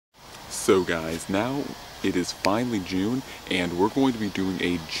So guys, now it is finally June and we're going to be doing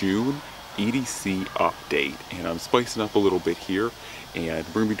a June EDC update, and I'm spicing up a little bit here, and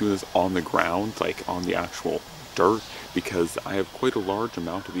we're going to be doing this on the ground, like on the actual dirt, because I have quite a large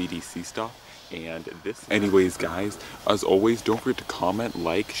amount of EDC stuff. And this, anyways guys, as always, don't forget to comment,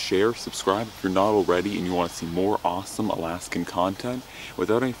 like, share, subscribe if you're not already and you want to see more awesome Alaskan content.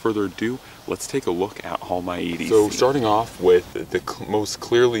 Without any further ado, let's take a look at all my EDC. So starting off with the most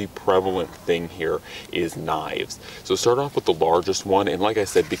clearly prevalent thing here is knives. So start off with the largest one, and like I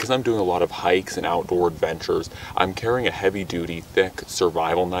said, because I'm doing a lot of hikes and outdoor adventures, I'm carrying a heavy duty thick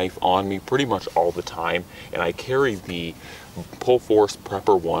survival knife on me pretty much all the time, and I carry the Pull Force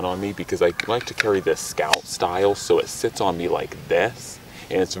Prepper 1 on me because I like to carry this scout style, so it sits on me like this,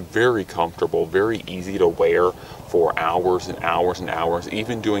 and it's very comfortable, very easy to wear for hours and hours and hours,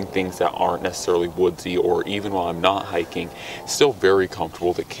 even doing things that aren't necessarily woodsy, or even while I'm not hiking, still very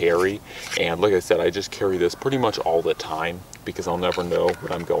comfortable to carry. And like I said, I just carry this pretty much all the time because I'll never know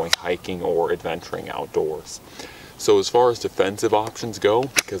when I'm going hiking or adventuring outdoors. So as far as defensive options go,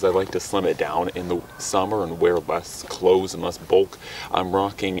 because I like to slim it down in the summer and wear less clothes and less bulk, I'm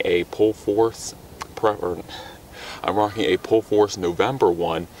rocking a Pull Force November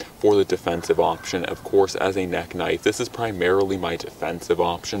 1 for the defensive option, of course, as a neck knife. This is primarily my defensive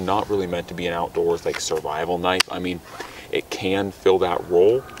option, not really meant to be an outdoors like survival knife. I mean, it can fill that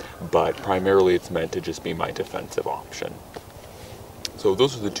role, but primarily it's meant to just be my defensive option. So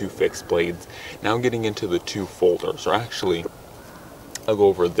those are the two fixed blades. Now getting into the two folders, or actually, I'll go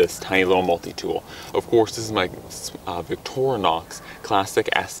over this tiny little multi-tool. Of course, this is my Victorinox Classic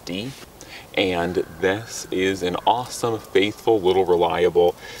SD, and this is an awesome, faithful, little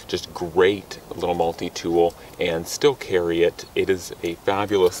reliable, just great little multi-tool, and still carry it. It is a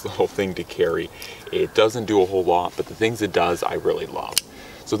fabulous little thing to carry. It doesn't do a whole lot, but the things it does, I really love.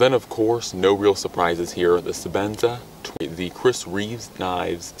 So then, of course, no real surprises here. The Chris Reeves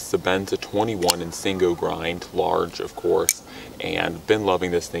Knives Sebenza 21 in Singo Grind, large, of course, and been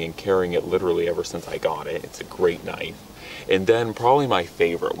loving this thing and carrying it literally ever since I got it. It's a great knife. And then probably my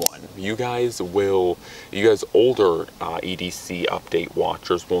favorite one. You guys older EDC update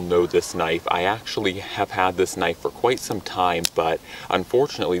watchers will know this knife. I actually have had this knife for quite some time, but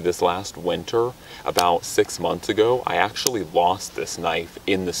unfortunately this last winter, about 6 months ago, I actually lost this knife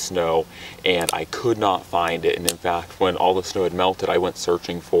in the snow and I could not find it. And in fact, when all the snow had melted, I went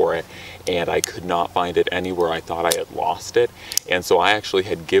searching for it and I could not find it anywhere. I thought I had lost it. And so I actually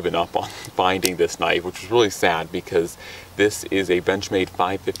had given up on finding this knife, which was really sad because this is a Benchmade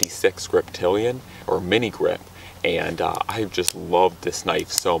 556 Griptilian, or mini grip, and I just loved this knife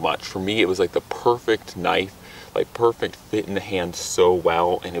so much. For me, it was like the perfect knife, like perfect fit in the hand so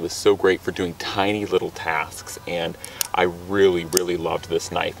well, and it was so great for doing tiny little tasks, and I really, really loved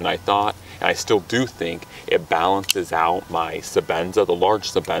this knife. And I thought, and I still do think, it balances out my Sebenza, the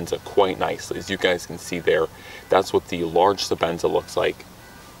large Sebenza, quite nicely. As you guys can see there, that's what the large Sebenza looks like.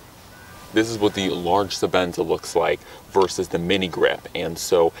 This is what the large Sebenza looks like versus the mini grip, and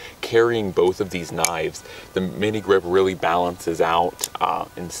so carrying both of these knives, the mini grip really balances out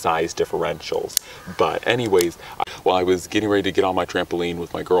in size differentials. But anyways, while I was getting ready to get on my trampoline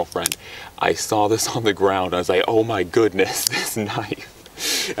with my girlfriend, I saw this on the ground. I was like, oh my goodness, this knife.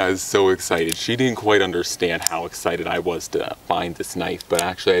 I was so excited. She didn't quite understand how excited I was to find this knife, but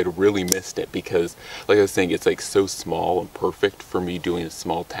actually I had really missed it because, like I was saying, it's like so small and perfect for me doing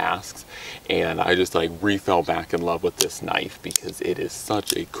small tasks, and I just like re-fell back in love with this knife because it is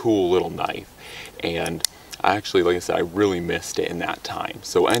such a cool little knife. And I actually, like I said, I really missed it in that time.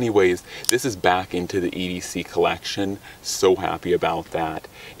 So anyways, this is back into the EDC collection. So happy about that.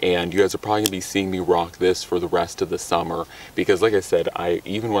 And you guys are probably gonna be seeing me rock this for the rest of the summer because, like I said,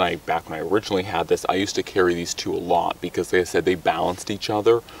 back when I originally had this, I used to carry these two a lot because, like I said, they balanced each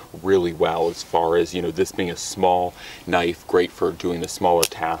other really well as far as, you know, this being a small knife, great for doing the smaller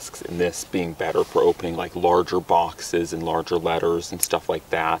tasks, and this being better for opening like larger boxes and larger letters and stuff like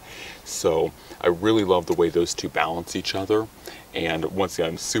that. So I really love the way those two balance each other, and once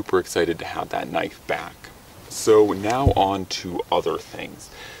again, I'm super excited to have that knife back. So now on to other things.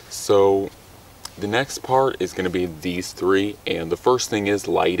 So the next part is going to be these three, and the first thing is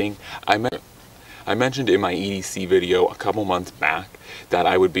lighting. I mentioned in my EDC video a couple months back that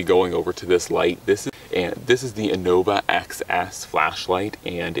I would be going over to this light. This is the Innova XS flashlight,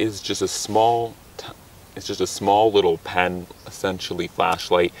 and it's just a small little pen, essentially,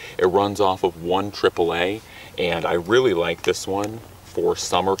 flashlight. It runs off of one AAA, and I really like this one for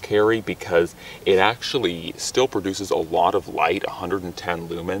summer carry because it actually still produces a lot of light, 110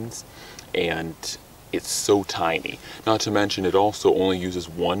 lumens, and it's so tiny. Not to mention it also only uses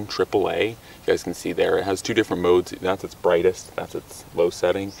one AAA. You guys can see there, it has two different modes. That's its brightest, that's its low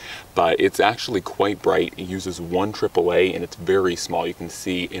setting, but it's actually quite bright. It uses one AAA and it's very small. You can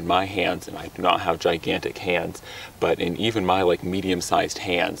see in my hands, and I do not have gigantic hands, but in even my like medium-sized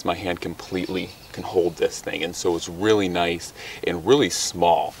hands, my hand completely can hold this thing, and so it's really nice and really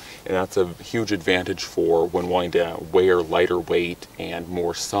small. And that's a huge advantage for when wanting to wear lighter weight and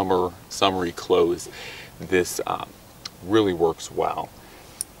more summery clothes. This really works well.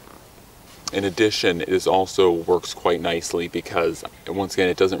 In addition, this also works quite nicely because, once again,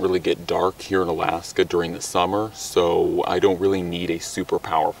 it doesn't really get dark here in Alaska during the summer, so I don't really need a super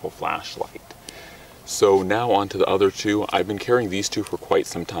powerful flashlight. So now on to the other two. I've been carrying these two for quite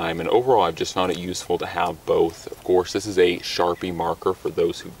some time, and overall I've just found it useful to have both. Of course, this is a Sharpie marker for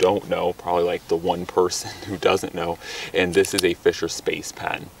those who don't know, probably like the one person who doesn't know, and this is a Fisher Space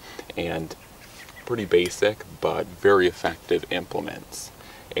Pen. And pretty basic, but very effective implements,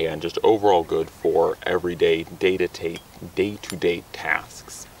 and just overall good for everyday, day-to-day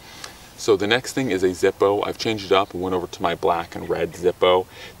tasks. So the next thing is a Zippo. I've changed it up and went over to my black and red Zippo.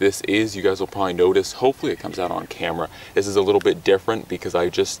 This is, you guys will probably notice, hopefully it comes out on camera, this is a little bit different because I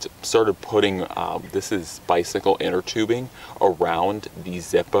just started putting, this is bicycle inner tubing around the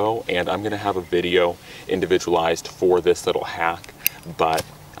Zippo, and I'm gonna have a video individualized for this little hack, but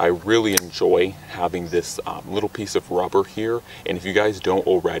I really enjoy having this little piece of rubber here, and if you guys don't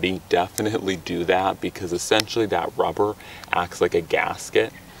already, definitely do that, because essentially that rubber acts like a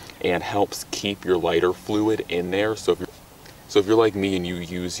gasket and helps keep your lighter fluid in there. So if you're like me and you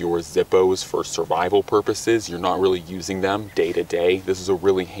use your Zippos for survival purposes, you're not really using them day to day, this is a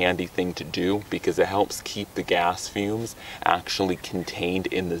really handy thing to do because it helps keep the gas fumes actually contained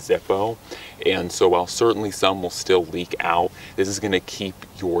in the Zippo. And so while certainly some will still leak out, this is going to keep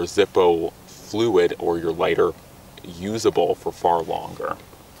your Zippo fluid or your lighter usable for far longer.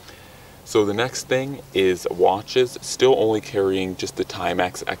 So the next thing is watches. Still only carrying just the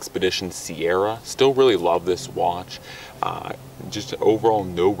Timex Expedition Sierra. Still really love this watch. Just overall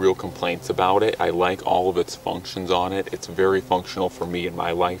no real complaints about it. I like all of its functions on it. It's very functional for me and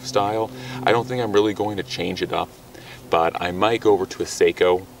my lifestyle. I don't think I'm really going to change it up, but I might go over to a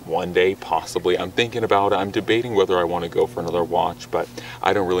Seiko one day, possibly. I'm thinking about it. I'm debating whether I want to go for another watch, but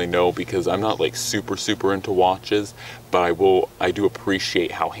I don't really know because I'm not like super into watches, but I do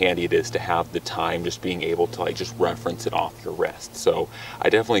appreciate how handy it is to have the time just being able to like just reference it off your wrist. So I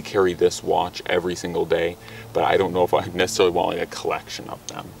definitely carry this watch every single day, but I don't know if I necessarily want like a collection of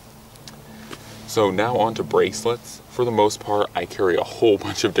them. So now on to bracelets. For the most part, I carry a whole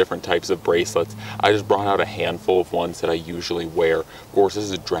bunch of different types of bracelets. I just brought out a handful of ones that I usually wear. Of course, this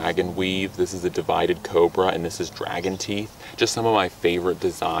is a dragon weave, this is a divided cobra, and this is dragon teeth. Just some of my favorite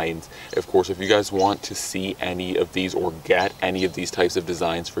designs. Of course, if you guys want to see any of these or get any of these types of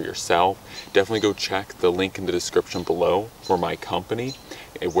designs for yourself, definitely go check the link in the description below for my company,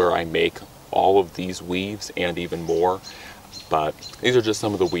 where I make all of these weaves and even more. But these are just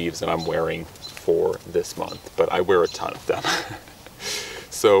some of the weaves that I'm wearing for this month, but I wear a ton of them.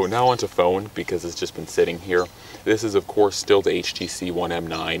 So now onto phone, because it's just been sitting here. This is of course still the HTC One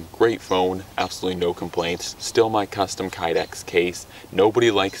M9. Great phone, absolutely no complaints. Still my custom Kydex case.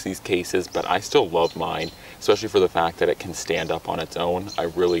 Nobody likes these cases, but I still love mine, especially for the fact that it can stand up on its own. I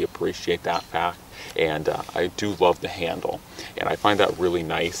really appreciate that fact, and I do love the handle, and I find that really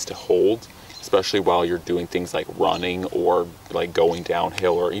nice to hold, especially while you're doing things like running or like going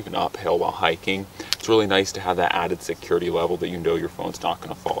downhill or even uphill while hiking. It's really nice to have that added security level that you know your phone's not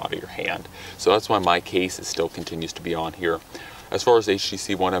going to fall out of your hand. So that's why my case still continues to be on here. As far as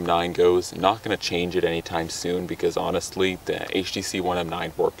HTC One M9 goes, not going to change it anytime soon because honestly, the HTC One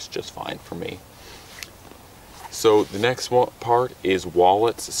M9 works just fine for me. So the next part is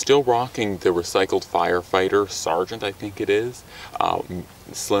wallets. Still rocking the recycled Firefighter Sergeant, I think it is,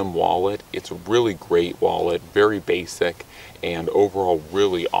 slim wallet. It's a really great wallet, very basic, and overall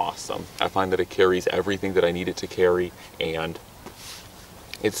really awesome. I find that it carries everything that I need it to carry, and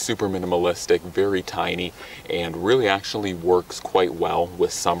it's super minimalistic, very tiny, and really actually works quite well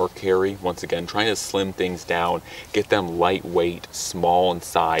with summer carry. Once again, trying to slim things down, get them lightweight, small in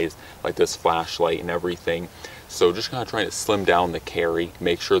size, like this flashlight and everything. So just kind of trying to slim down the carry,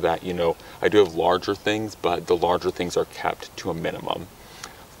 make sure that, you know, I do have larger things, but the larger things are kept to a minimum.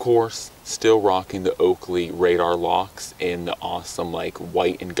 Of course, still rocking the Oakley radar locks in the awesome like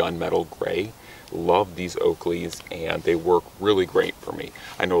white and gunmetal gray. Love these Oakleys, and they work really great for me.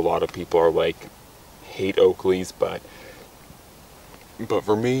 I know a lot of people are like, hate Oakleys, but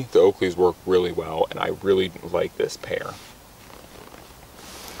for me, the Oakleys work really well, and I really like this pair.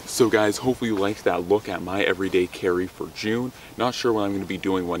 So guys, hopefully you liked that look at my everyday carry for June. Not sure when I'm going to be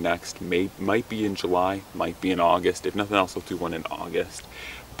doing one next. Might be in July, might be in August. If nothing else, I'll do one in August.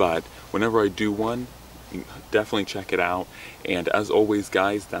 But whenever I do one, definitely check it out. And as always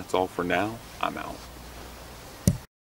guys, that's all for now. I'm out.